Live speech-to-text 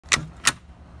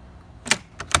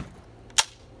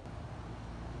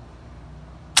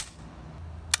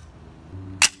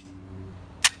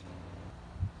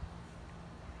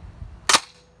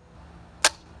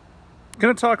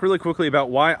Going to talk really quickly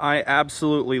about why I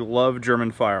absolutely love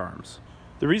German firearms.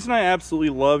 The reason I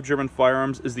absolutely love German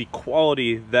firearms is the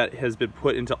quality that has been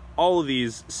put into all of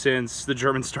these since the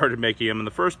Germans started making them in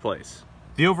the first place.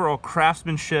 The overall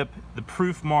craftsmanship, the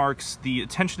proof marks, the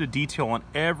attention to detail on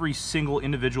every single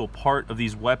individual part of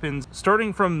these weapons.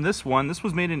 Starting from this one, this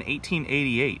was made in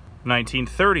 1888,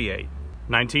 1938,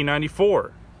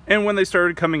 1994, and when they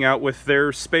started coming out with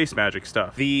their space magic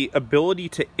stuff. The ability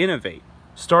to innovate.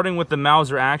 Starting with the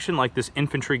Mauser action, like this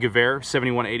infantry Gewehr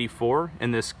 7184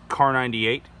 and this Kar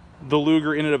 98. The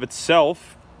Luger in and of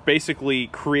itself basically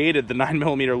created the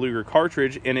 9mm Luger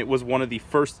cartridge, and it was one of the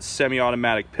first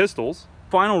semi-automatic pistols.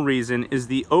 Final reason is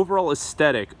the overall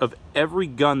aesthetic of every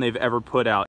gun they've ever put out.